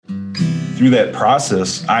through that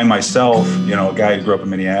process, I myself, a guy who grew up in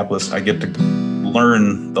Minneapolis, I get to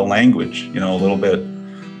learn the language, a little bit.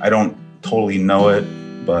 I don't totally know it,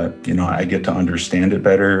 but, I get to understand it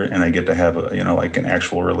better, and I get to have like an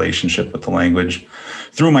actual relationship with the language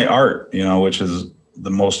through my art, which is the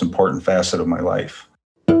most important facet of my life.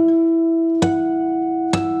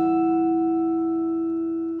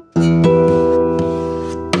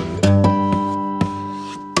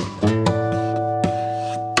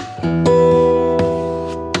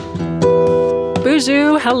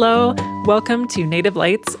 Bonjour, hello. Welcome to Native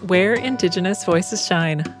Lights, where Indigenous voices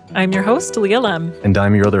shine. I'm your host, Leah Lem. And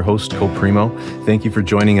I'm your other host, Cole Primo. Thank you for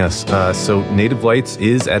joining us. So Native Lights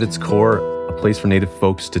is, at its core, a place for Native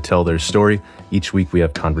folks to tell their story. Each week we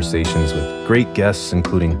have conversations with great guests,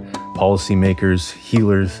 including policymakers,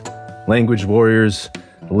 healers, language warriors,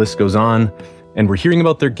 the list goes on. And we're hearing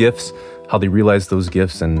about their gifts, how they realized those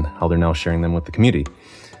gifts, and how they're now sharing them with the community.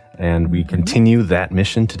 And we continue that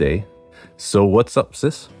mission today. So what's up,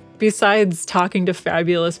 sis? Besides talking to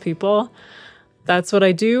fabulous people, that's what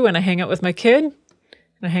I do when I hang out with my kid and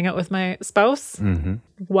I hang out with my spouse. Mm-hmm.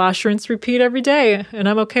 Wash, rinse, repeat every day. And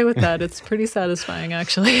I'm okay with that. It's pretty satisfying,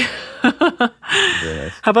 actually. Very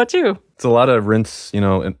nice. How about you? It's a lot of rinse,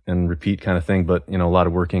 and repeat kind of thing, but, a lot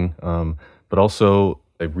of working. But also,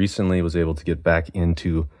 I recently was able to get back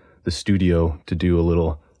into the studio to do a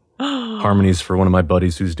little harmonies for one of my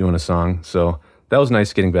buddies who's doing a song. So that was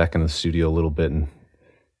nice, getting back in the studio a little bit and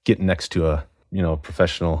getting next to a,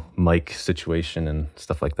 professional mic situation and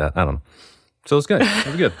stuff like that. I don't know. So it's good. It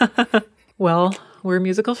was good. Well, we're a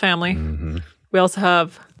musical family. Mm-hmm. We also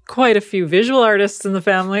have quite a few visual artists in the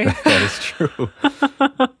family. That is true.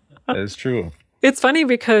 That is true. It's funny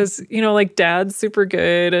because, like Dad's super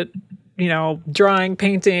good at, drawing,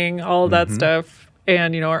 painting, all of that stuff.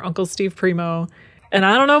 And, our Uncle Steve Primo. And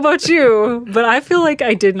I don't know about you, but I feel like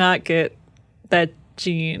I did not get that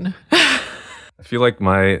gene. I feel like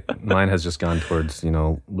mine has just gone towards,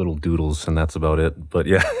 little doodles, and that's about it. But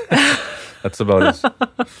yeah, that's about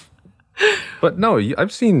it. But no,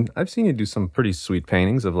 I've seen you do some pretty sweet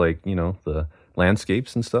paintings of the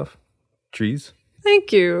landscapes and stuff, trees.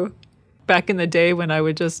 Thank you. Back in the day when I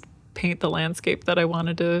would just paint the landscape that I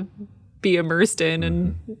wanted to be immersed in,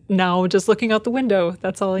 and now just looking out the window,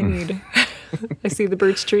 that's all I need. I see the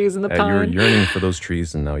birch trees in the pond. You're yearning for those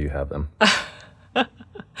trees, and now you have them. Very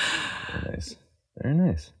nice. Very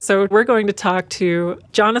nice. So we're going to talk to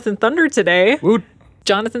Jonathan Thunder today. Woot.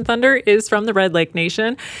 Jonathan Thunder is from the Red Lake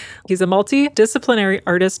Nation. He's a multidisciplinary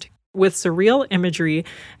artist with surreal imagery,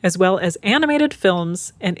 as well as animated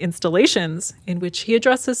films and installations in which he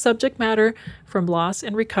addresses subject matter from loss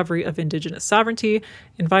and recovery of Indigenous sovereignty,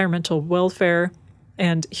 environmental welfare,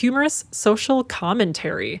 and humorous social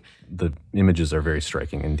commentary. The images are very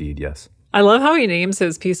striking indeed, yes. I love how he names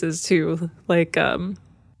his pieces too, like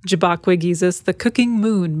Jabakwe Gizis, the cooking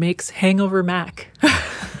moon makes hangover mac.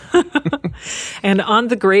 And on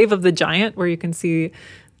the grave of the giant, where you can see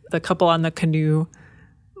the couple on the canoe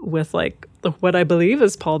with what I believe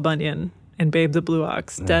is Paul Bunyan and Babe the Blue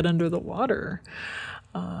Ox dead under the water.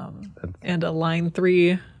 And a line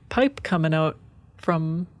 3 pipe coming out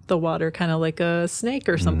from the water, kind of like a snake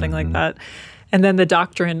or something like that. And then the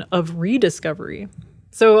doctrine of rediscovery.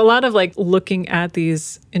 So a lot of looking at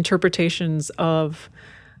these interpretations of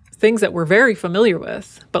things that we're very familiar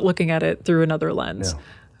with, but looking at it through another lens,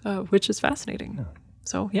 which is fascinating. Yeah.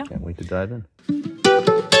 So, yeah. Can't wait to dive in.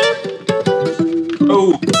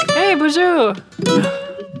 Oh. Hey, bonjour.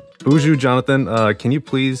 Bonjour, Jonathan. Can you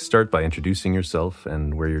please start by introducing yourself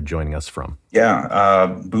and where you're joining us from?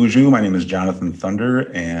 Yeah. Bonjour. My name is Jonathan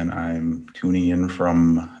Thunder, and I'm tuning in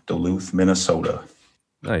from Duluth, Minnesota.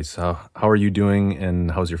 Nice. How are you doing,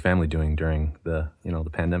 and how's your family doing during the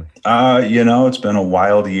pandemic? It's been a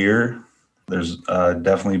wild year. There's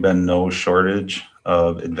definitely been no shortage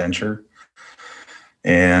of adventure.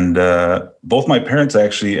 And both my parents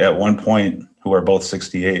actually at one point, who are both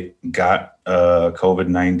 68, got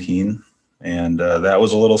COVID-19. And that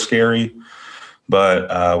was a little scary,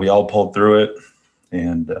 but we all pulled through it.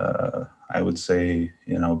 And I would say,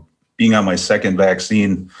 being on my second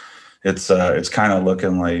vaccine, it's kind of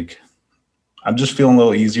looking like I'm just feeling a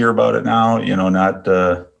little easier about it now, not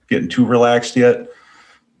getting too relaxed yet,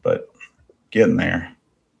 but getting there.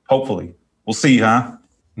 Hopefully. We'll see, huh?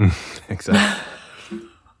 Exactly.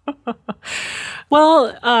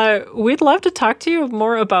 Well, we'd love to talk to you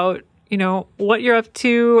more about, what you're up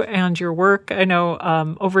to and your work. I know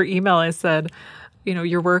over email I said,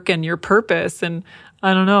 your work and your purpose. And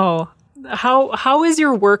I don't know, how is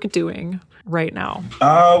your work doing right now?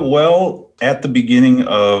 Well, at the beginning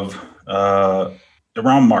of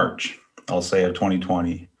around March, I'll say, of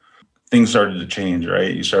 2020, things started to change,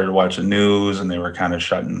 right? You started watching news and they were kind of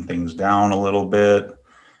shutting things down a little bit.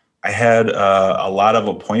 I had a lot of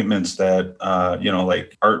appointments that,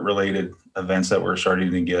 like art related events that were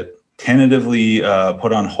starting to get tentatively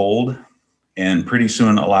put on hold. And pretty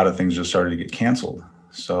soon, a lot of things just started to get canceled.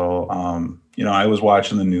 So, I was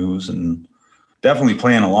watching the news and definitely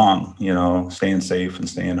playing along, staying safe and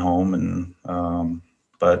staying home.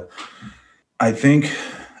 But I think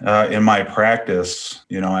in my practice,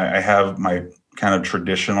 I have my kind of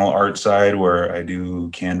traditional art side where I do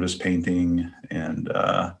canvas painting, and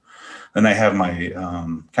then I have my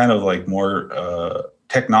kind of like more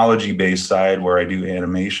technology based side where I do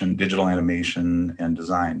animation, digital animation and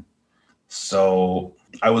design. So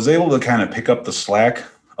I was able to kind of pick up the slack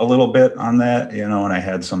a little bit on that, and I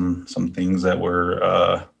had some things that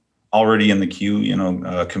were already in the queue,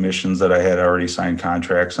 commissions that I had already signed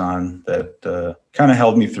contracts on that kind of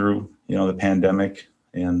held me through, the pandemic.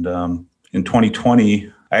 And in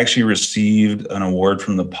 2020, I actually received an award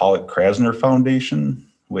from the Pollock Krasner Foundation,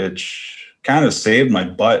 which kind of saved my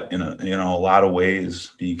butt in a lot of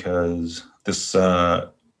ways, because this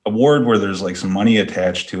award where there's like some money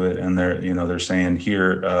attached to it, and they're saying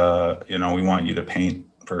here, we want you to paint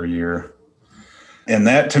for a year. And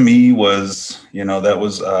that to me was, that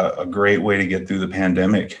was a great way to get through the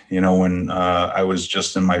pandemic, when I was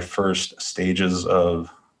just in my first stages of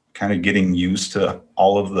kind of getting used to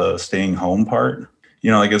all of the staying home part.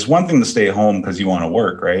 Like it's one thing to stay home because you want to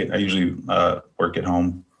work, right? I usually work at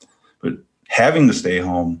home, but having to stay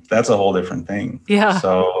home, that's a whole different thing. Yeah.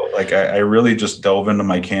 So like I really just dove into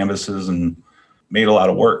my canvases and made a lot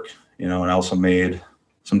of work, and I also made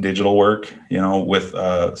some digital work, with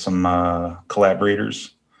some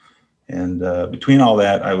collaborators. And between all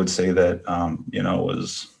that, I would say that,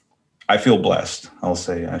 I feel blessed. I'll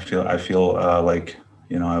say I feel like,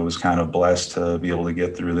 I was kind of blessed to be able to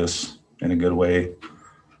get through this in a good way.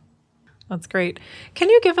 That's great. Can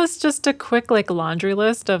you give us just a quick laundry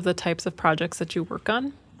list of the types of projects that you work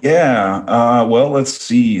on? Yeah. Well, let's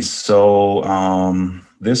see. So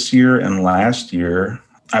this year and last year,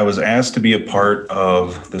 I was asked to be a part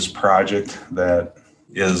of this project that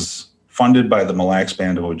is funded by the Mille Lacs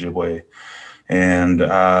Band of Ojibwe. And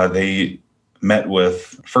they met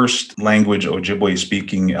with first language Ojibwe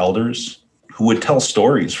speaking elders who would tell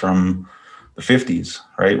stories from the 50s,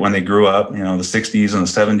 right? When they grew up, the 60s and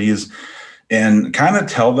the 70s, and kind of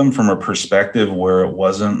tell them from a perspective where it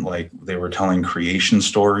wasn't like they were telling creation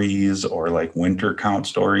stories or like winter count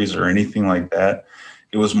stories or anything like that.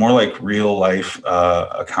 It was more like real life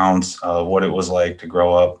accounts of what it was like to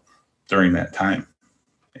grow up during that time.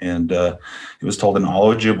 And it was told in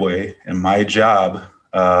all Ojibwe. And my job,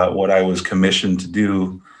 what I was commissioned to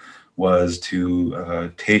do, was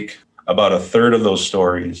to take about a third of those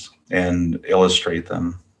stories and illustrate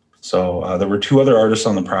them. So there were two other artists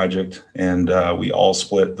on the project, and we all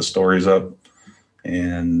split the stories up.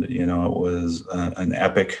 And, it was an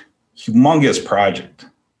epic, humongous project.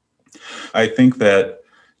 I think that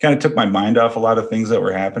kind of took my mind off a lot of things that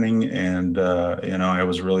were happening. And, I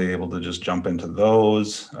was really able to just jump into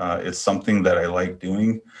those. It's something that I like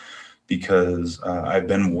doing because I've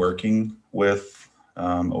been working with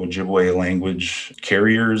Ojibwe language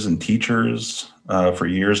carriers and teachers for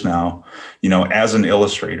years now, as an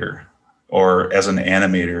illustrator or as an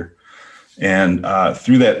animator. And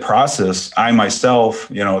through that process, I myself,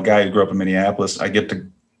 a guy who grew up in Minneapolis, I get to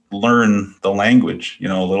learn the language,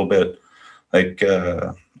 a little bit. Like,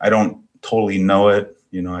 I don't totally know it.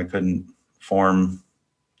 I couldn't form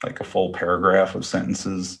like a full paragraph of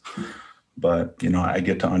sentences, but, I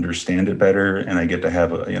get to understand it better, and I get to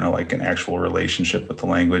have like an actual relationship with the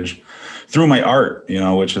language through my art,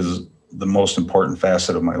 which is the most important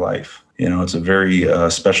facet of my life. It's a very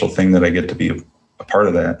special thing that I get to be a part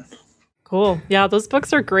of that. Cool. Yeah, those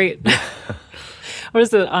books are great. What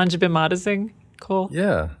is it? Anjibimata Cool.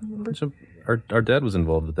 Yeah. Our dad was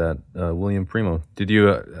involved with that, William Primo. Did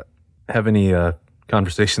you have any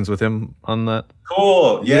conversations with him on that?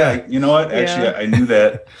 Cool. Yeah. You know what? Actually, I knew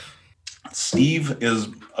that. Steve is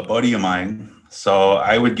a buddy of mine. So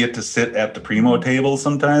I would get to sit at the Primo table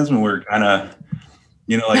sometimes when we're kind of,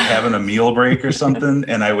 like having a meal break or something.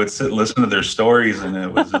 And I would sit and listen to their stories. And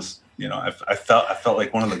it was just, I felt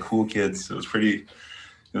like one of the cool kids. It was pretty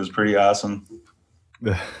awesome.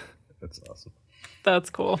 That's awesome. That's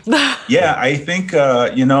cool. Yeah, I think,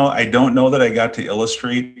 I don't know that I got to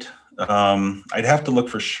illustrate. I'd have to look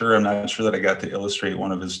for sure. I'm not sure that I got to illustrate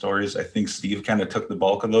one of his stories. I think Steve kind of took the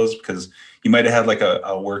bulk of those because he might have had like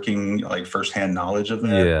a working, like firsthand knowledge of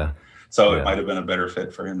that. Yeah. So it might have been a better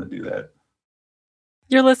fit for him to do that.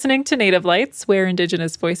 You're listening to Native Lights, where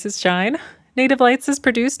Indigenous voices shine. Native Lights is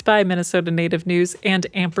produced by Minnesota Native News and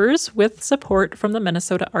Ampers with support from the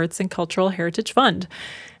Minnesota Arts and Cultural Heritage Fund.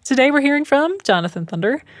 Today we're hearing from Jonathan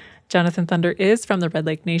Thunder. Jonathan Thunder is from the Red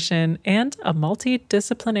Lake Nation and a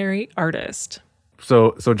multidisciplinary artist.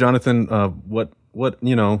 So Jonathan, what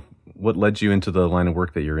led you into the line of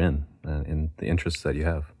work that you're in the interests that you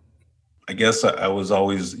have? I guess I was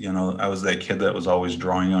always, I was that kid that was always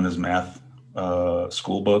drawing on his math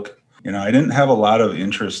school book. I didn't have a lot of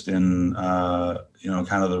interest in,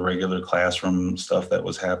 kind of the regular classroom stuff that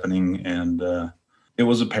was happening. And it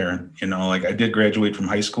was apparent, I did graduate from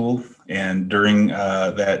high school. And during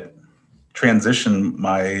that transition,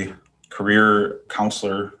 my career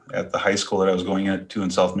counselor at the high school that I was going to in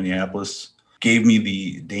South Minneapolis gave me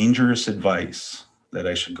the dangerous advice that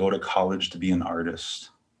I should go to college to be an artist,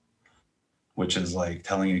 which is like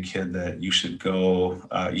telling a kid that you should go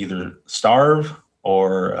either starve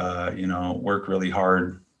or, work really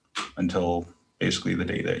hard until basically the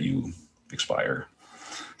day that you expire.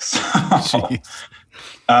 So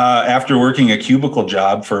after working a cubicle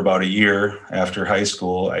job for about a year after high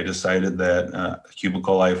school, I decided that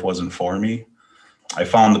cubicle life wasn't for me. I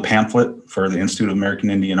found the pamphlet for the Institute of American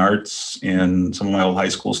Indian Arts in some of my old high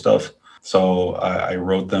school stuff. So I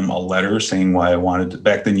wrote them a letter saying why I wanted to.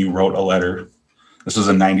 Back then you wrote a letter. This was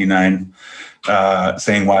in 99,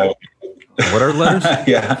 saying why. What are letters?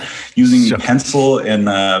 Yeah, using pencil and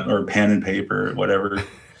or pen and paper, whatever.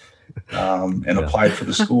 And applied for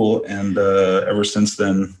the school. And ever since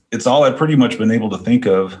then, it's all I've pretty much been able to think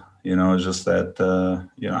of, is just that,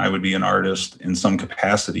 I would be an artist in some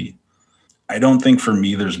capacity. I don't think for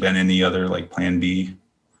me, there's been any other like plan B.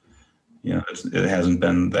 It hasn't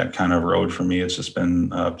been that kind of road for me. It's just been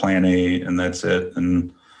plan A and that's it.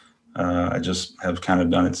 And I just have kind of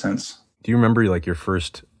done it since. Do you remember like your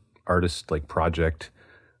first artist like project,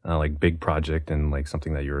 like big project and like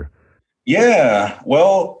something that you were... Yeah,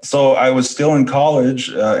 well, so I was still in college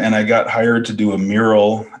and I got hired to do a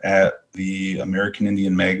mural at the American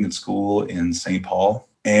Indian Magnet School in St. Paul.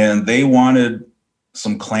 And they wanted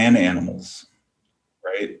some clan animals,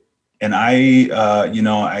 right? And I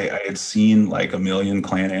had seen like a million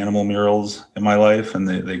clan animal murals in my life and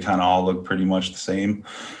they kind of all look pretty much the same.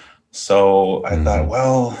 So I thought,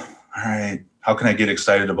 well, all right, how can I get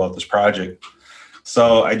excited about this project?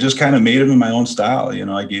 So I just kind of made them in my own style.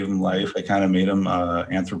 I gave them life. I kind of made them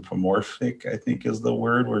anthropomorphic, I think is the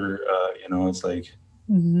word, where, it's like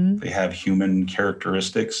they have human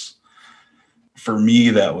characteristics. For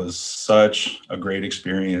me, that was such a great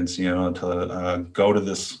experience, to go to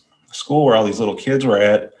this school where all these little kids were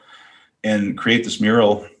at and create this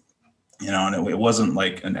mural, and it wasn't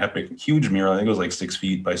like an epic, huge mural. I think it was like 6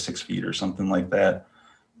 feet by 6 feet or something like that.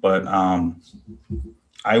 But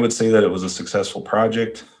I would say that it was a successful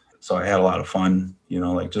project. So I had a lot of fun,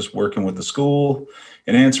 just working with the school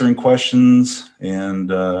and answering questions and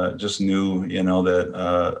just knew,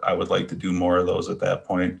 that I would like to do more of those at that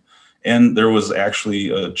point. And there was actually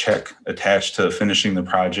a check attached to finishing the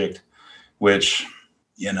project, which,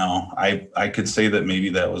 I could say that maybe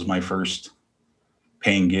that was my first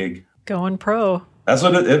paying gig. Going pro. That's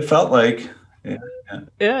what it felt like.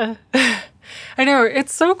 Yeah. I know.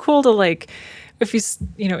 It's so cool to like, if you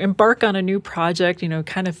embark on a new project,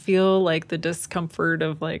 kind of feel like the discomfort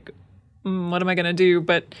of like, what am I going to do?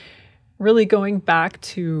 But really going back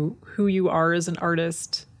to who you are as an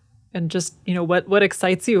artist and just, what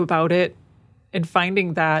excites you about it and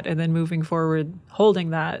finding that and then moving forward, holding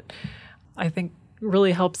that, I think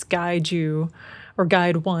really helps guide you or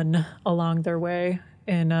guide one along their way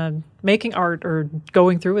in making art or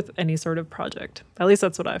going through with any sort of project. At least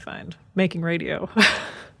that's what I find, making radio.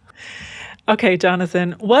 Okay,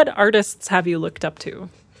 Jonathan, what artists have you looked up to?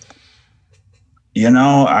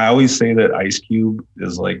 I always say that Ice Cube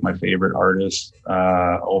is like my favorite artist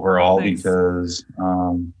overall. Nice. Because,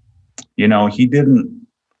 he didn't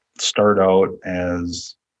start out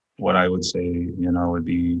as what I would say, would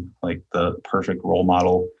be like the perfect role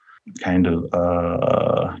model kind of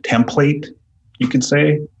template, you could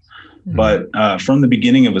say. Mm-hmm. But from the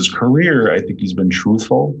beginning of his career, I think he's been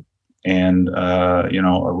truthful and,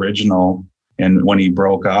 original. And when he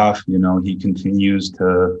broke off, he continues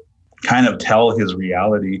to kind of tell his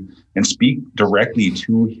reality and speak directly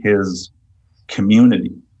to his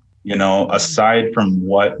community, aside from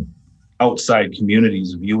what outside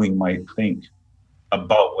communities viewing might think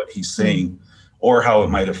about what he's saying or how it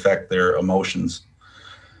might affect their emotions.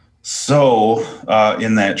 So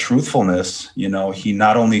in that truthfulness, he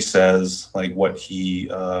not only says like what he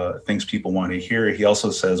thinks people want to hear, he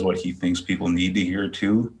also says what he thinks people need to hear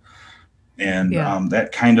too. And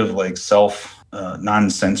that kind of like self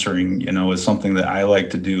non-censoring, is something that I like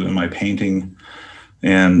to do in my painting.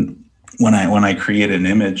 And when I create an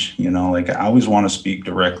image, like I always want to speak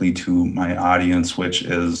directly to my audience, which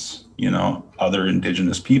is, other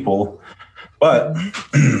Indigenous people. But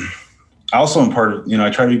I also am part of, I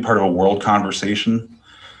try to be part of a world conversation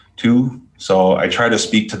too. So I try to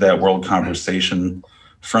speak to that world conversation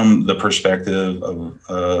from the perspective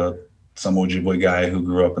of some Ojibwe guy who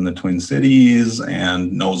grew up in the Twin Cities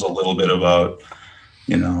and knows a little bit about,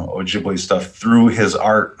 Ojibwe stuff through his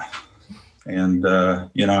art. And,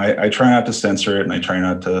 I try not to censor it, and I try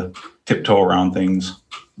not to tiptoe around things.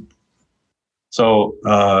 So,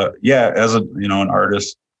 as an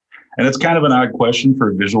artist, and it's kind of an odd question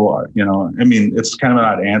for a visual art, it's kind of an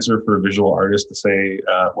odd answer for a visual artist to say,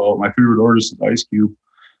 well, my favorite artist is Ice Cube.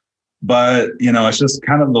 But, it's just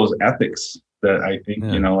kind of those ethics that I think,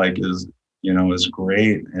 is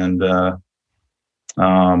great. And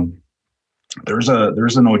there's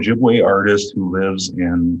an Ojibwe artist who lives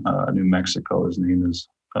in New Mexico. His name is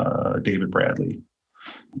David Bradley.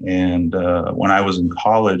 And when I was in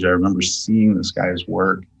college, I remember seeing this guy's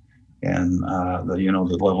work, and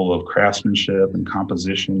the level of craftsmanship and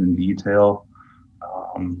composition and detail,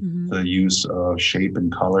 the use of shape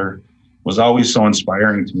and color was always so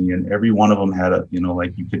inspiring to me. And every one of them had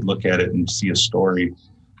you could look at it and see a story.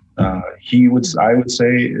 I would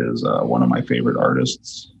say is one of my favorite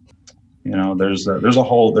artists. There's a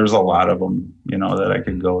lot of them, that I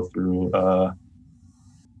could go through.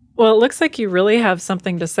 Well, it looks like you really have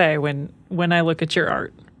something to say when I look at your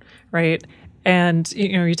art, right? And,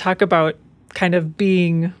 you talk about kind of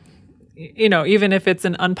being, even if it's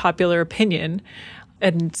an unpopular opinion.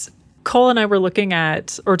 And Cole and I were looking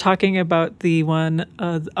at or talking about the one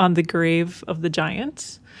on the grave of the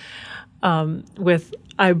giant with,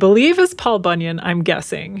 I believe, is Paul Bunyan, I'm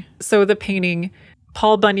guessing. So the painting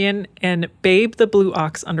Paul Bunyan and Babe the Blue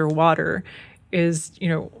Ox Underwater is,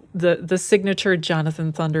 the signature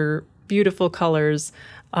Jonathan Thunder, beautiful colors,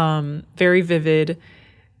 very vivid,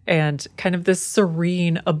 and kind of this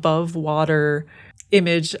serene above water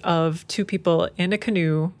image of two people in a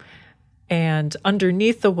canoe. And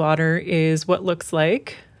underneath the water is what looks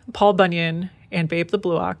like Paul Bunyan and Babe the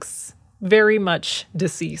Blue Ox, very much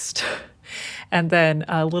deceased. And then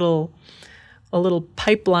a little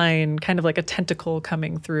pipeline, kind of like a tentacle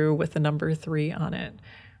coming through with the number 3 on it.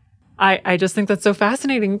 I just think that's so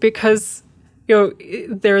fascinating because,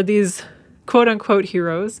 there are these quote unquote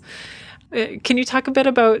heroes. Can you talk a bit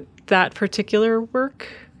about that particular work?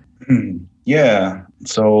 Yeah.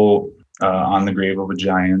 So On the Grave of a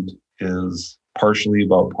Giant is partially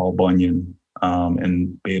about Paul Bunyan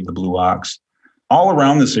and Babe the Blue Ox. All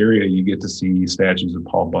around this area, you get to see statues of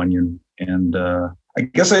Paul Bunyan. And I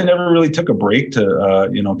guess I never really took a break to,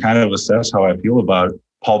 kind of assess how I feel about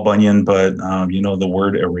Paul Bunyan. But, the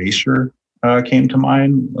word erasure came to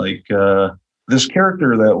mind. Like this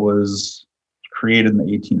character that was created in the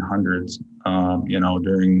 1800s,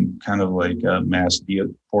 during kind of like a mass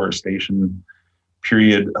deforestation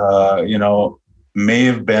period, may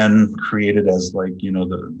have been created as like,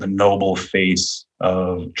 the noble face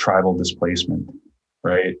of tribal displacement,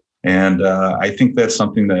 right? And I think that's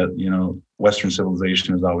something that, Western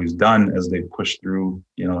civilization has always done as they push through,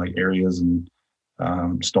 like areas and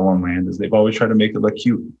stolen land, is they've always tried to make it look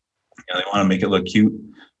cute. They want to make it look cute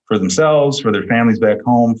for themselves, for their families back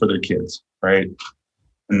home, for their kids, right?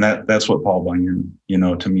 And that's what Paul Bunyan,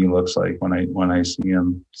 to me looks like when I see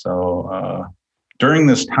him. So during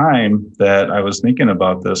this time that I was thinking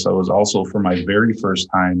about this, I was also, for my very first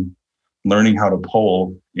time, learning how to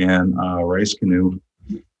pole in a rice canoe.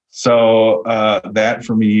 So that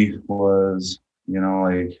for me was,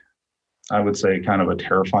 I would say kind of a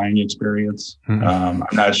terrifying experience. I'm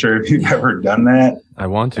not sure if you've ever done that. I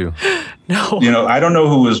want to. No. I don't know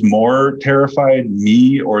who was more terrified,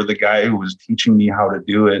 me or the guy who was teaching me how to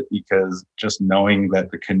do it, because just knowing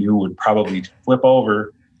that the canoe would probably flip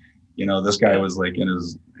over, this guy was like in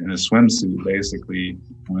his swimsuit, basically,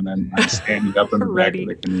 when I'm standing up in the back of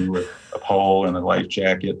the canoe with a pole and a life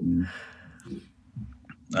jacket and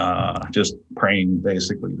just praying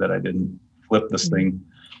basically that I didn't flip this thing.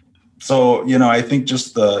 So, I think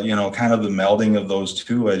just the, kind of the melding of those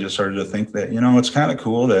two, I just started to think that, it's kind of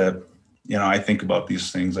cool that, I think about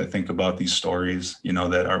these things. I think about these stories,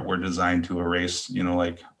 that were designed to erase,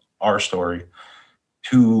 like our story,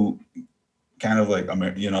 to kind of like,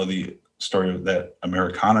 the story that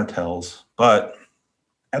Americana tells. But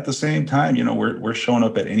at the same time, we're showing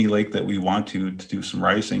up at any lake that we want to do some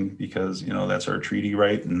ricing, because, that's our treaty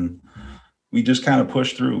right. And we just kind of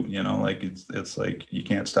push through, like it's like you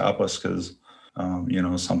can't stop us because,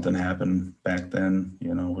 something happened back then.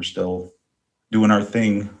 We're still doing our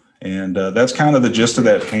thing. And that's kind of the gist of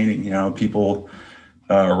that painting. People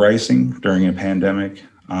rising during a pandemic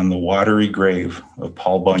on the watery grave of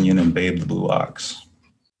Paul Bunyan and Babe the Blue Ox.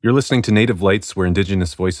 You're listening to Native Lights, where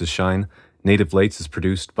Indigenous voices shine. Native Lights is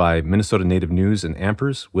produced by Minnesota Native News and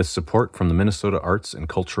Ampers with support from the Minnesota Arts and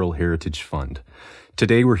Cultural Heritage Fund.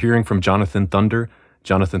 Today we're hearing from Jonathan Thunder.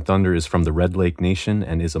 Jonathan Thunder is from the Red Lake Nation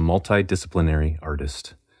and is a multidisciplinary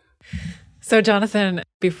artist. So Jonathan,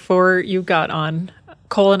 before you got on,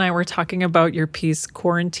 Cole and I were talking about your piece,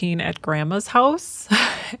 Quarantine at Grandma's House.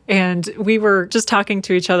 And we were just talking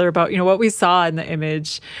to each other about, what we saw in the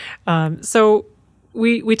image. So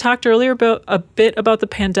we talked earlier about a bit about the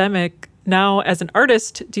pandemic. Now, as an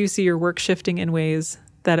artist, do you see your work shifting in ways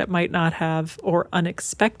that it might not have, or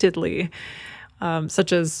unexpectedly,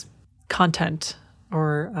 such as content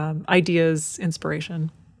or ideas,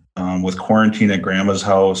 inspiration? With Quarantine at Grandma's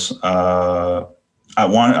House, I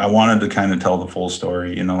wanted to kind of tell the full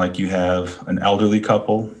story. Like you have an elderly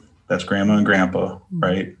couple, that's Grandma and Grandpa,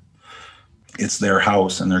 right? It's their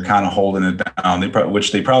house, and they're kind of holding it down.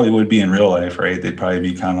 Which they probably would be in real life, right? They'd probably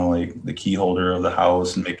be kind of like the key holder of the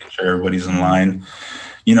house and making sure everybody's in line,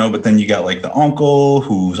 But then you got like the uncle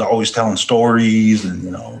who's always telling stories,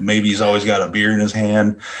 and maybe he's always got a beer in his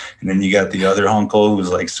hand. And then you got the other uncle who's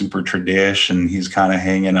like super tradish, and he's kind of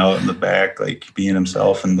hanging out in the back, like being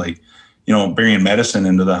himself, and like bringing medicine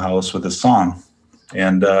into the house with his song.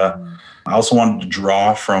 And I also wanted to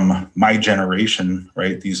draw from my generation,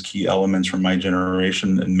 right? These key elements from my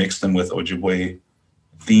generation, and mix them with Ojibwe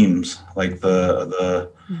themes. Like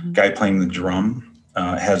the guy playing the drum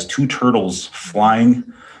has two turtles flying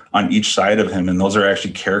on each side of him. And those are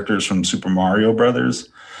actually characters from Super Mario Brothers,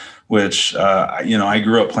 which, I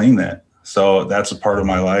grew up playing that. So that's a part of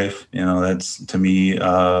my life. That's to me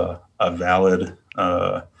a valid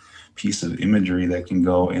piece of imagery that can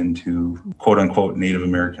go into quote unquote Native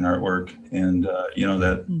American artwork. And,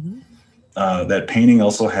 that painting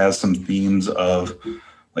also has some themes of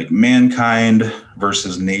like mankind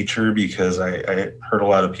versus nature, because I heard a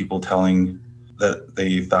lot of people telling that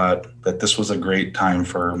they thought that this was a great time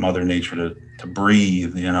for Mother Nature to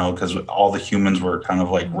breathe, because all the humans were kind of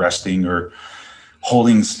like resting or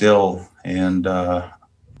holding still. And,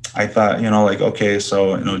 I thought, okay,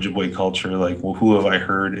 so in Ojibwe culture, like, well, who have I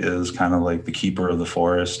heard is kind of like the keeper of the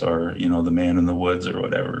forest, or, the man in the woods or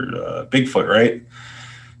whatever, Bigfoot, right?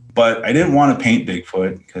 But I didn't want to paint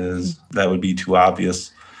Bigfoot because that would be too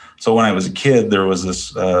obvious. So when I was a kid, there was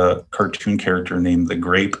this cartoon character named the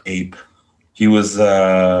Grape Ape. He was,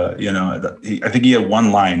 I think he had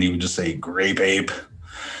one line. He would just say, "Grape Ape."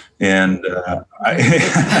 And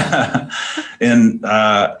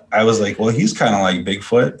I was like, well, he's kind of like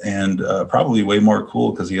Bigfoot, and probably way more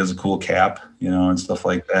cool because he has a cool cap, and stuff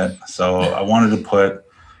like that. So I wanted to put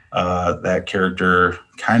that character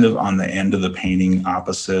kind of on the end of the painting,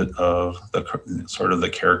 opposite of the sort of the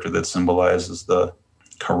character that symbolizes the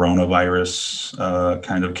coronavirus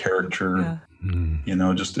kind of character,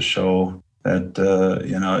 just to show that,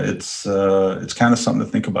 it's kind of something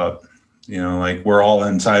to think about. Like we're all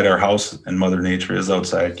inside our house and Mother Nature is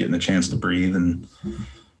outside getting a chance to breathe. And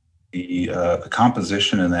the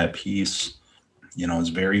composition in that piece, is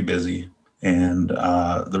very busy. And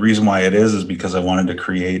the reason why it is because I wanted to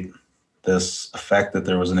create this effect that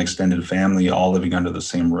there was an extended family all living under the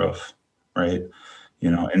same roof, right?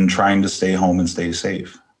 And trying to stay home and stay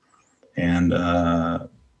safe. And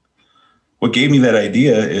what gave me that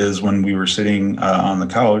idea is when we were sitting on the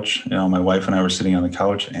couch, my wife and I were sitting on the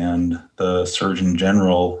couch, and the Surgeon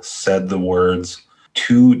General said the words,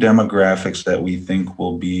 2 demographics that we think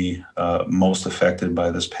will be most affected by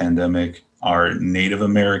this pandemic are Native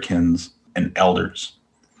Americans and elders.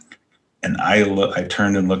 And I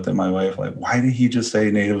turned and looked at my wife like, why did he just say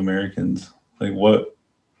Native Americans? Like,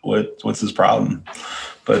 what's his problem?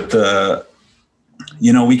 But,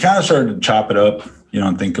 we kind of started to chop it up,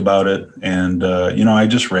 and think about it. And, I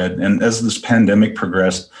just read, and as this pandemic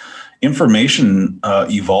progressed, information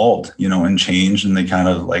evolved, and changed, and they kind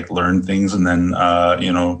of like learned things and then,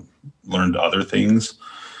 learned other things.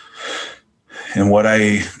 And what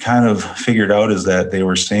I kind of figured out is that they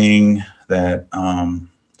were saying that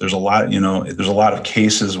there's a lot of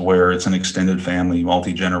cases where it's an extended family,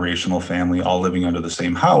 multi-generational family, all living under the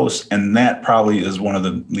same house. And that probably is one of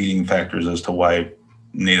the leading factors as to why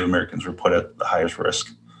Native Americans were put at the highest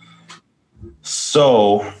risk.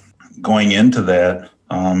 So going into that,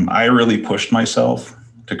 I really pushed myself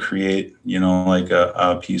to create, like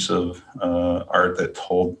a piece of art that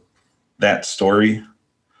told that story,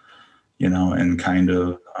 and kind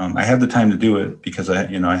of, I had the time to do it because I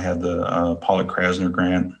had the Pollock Krasner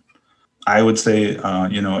grant. I would say,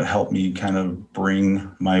 it helped me kind of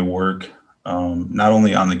bring my work, not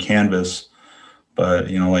only on the canvas,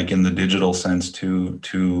 but, like in the digital sense to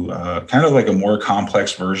kind of like a more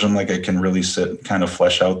complex version. Like I can really sit and kind of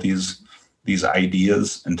flesh out these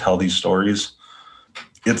ideas and tell these stories.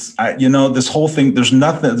 It's, this whole thing, there's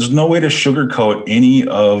no way to sugarcoat any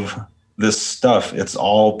of this stuff. It's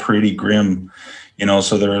all pretty grim,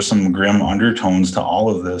 so there are some grim undertones to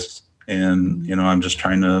all of this. And, I'm just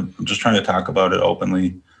trying to talk about it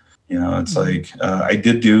openly. It's like, I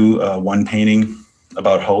did do one painting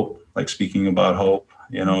about hope, like speaking about hope,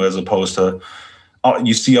 as opposed to,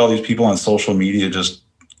 you see all these people on social media just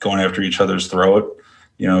going after each other's throat,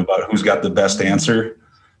 about who's got the best answer.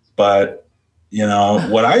 But,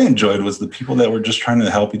 what I enjoyed was the people that were just trying to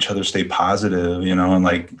help each other stay positive, and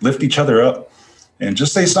like lift each other up and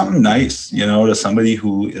just say something nice, to somebody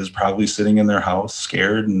who is probably sitting in their house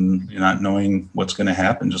scared and not knowing what's going to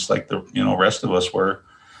happen, just like the, rest of us were.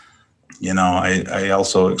 I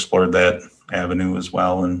also explored that avenue as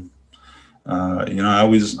well. And, I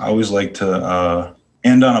always like to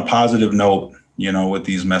end on a positive note, with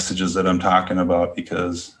these messages that I'm talking about,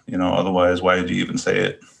 because, otherwise, why did you even say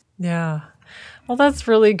it? Yeah. Well, that's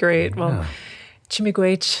really great. Well,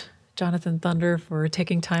 Chimigwech, Jonathan Thunder, for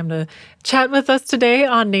taking time to chat with us today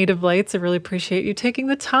on Native Lights. I really appreciate you taking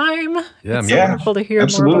the time. Yeah, it's so wonderful to hear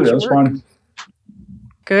more about your work. Fun.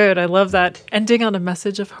 Good. I love that. Ending on a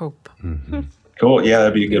message of hope. Mm-hmm. Cool. Yeah,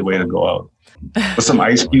 that'd be a good way to go out. With some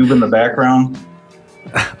Ice Cube in the background.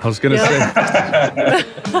 I was going to say.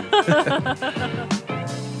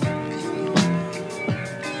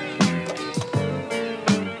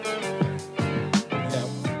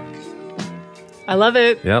 I love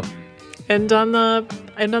it. Yep. And on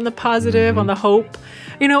the positive, on the hope,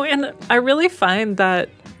 and I really find that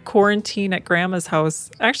quarantine at Grandma's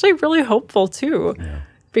house actually really hopeful too,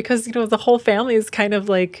 because, the whole family is kind of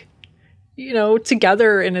like,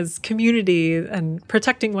 together in his community and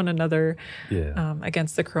protecting one another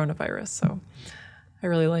against the coronavirus. So I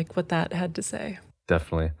really like what that had to say.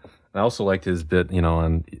 Definitely. I also liked his bit,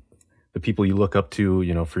 on the people you look up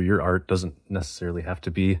to, for your art doesn't necessarily have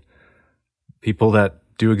to be people that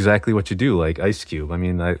do exactly what you do, like Ice Cube. I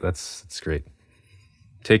mean, that's great.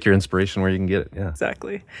 Take your inspiration where you can get it. Yeah,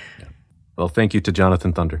 exactly. Yeah. Well, thank you to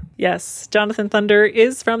Jonathan Thunder. Yes, Jonathan Thunder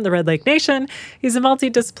is from the Red Lake Nation. He's a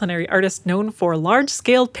multidisciplinary artist known for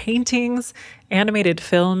large-scale paintings, animated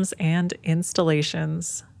films, and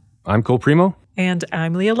installations. I'm Cole Primo. And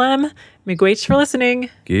I'm Leah Lem. Miigwech for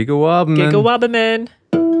listening. Gigawabaman. Gigawabaman.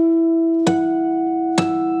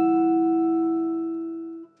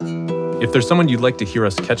 If there's someone you'd like to hear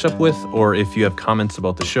us catch up with, or if you have comments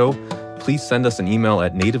about the show, please send us an email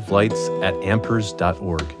at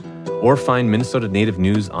nativelights@ampers.org, or find Minnesota Native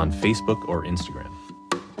News on Facebook or Instagram.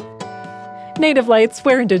 Native Lights,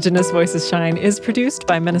 Where Indigenous Voices Shine, is produced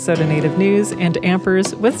by Minnesota Native News and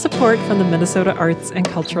Ampers with support from the Minnesota Arts and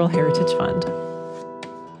Cultural Heritage Fund.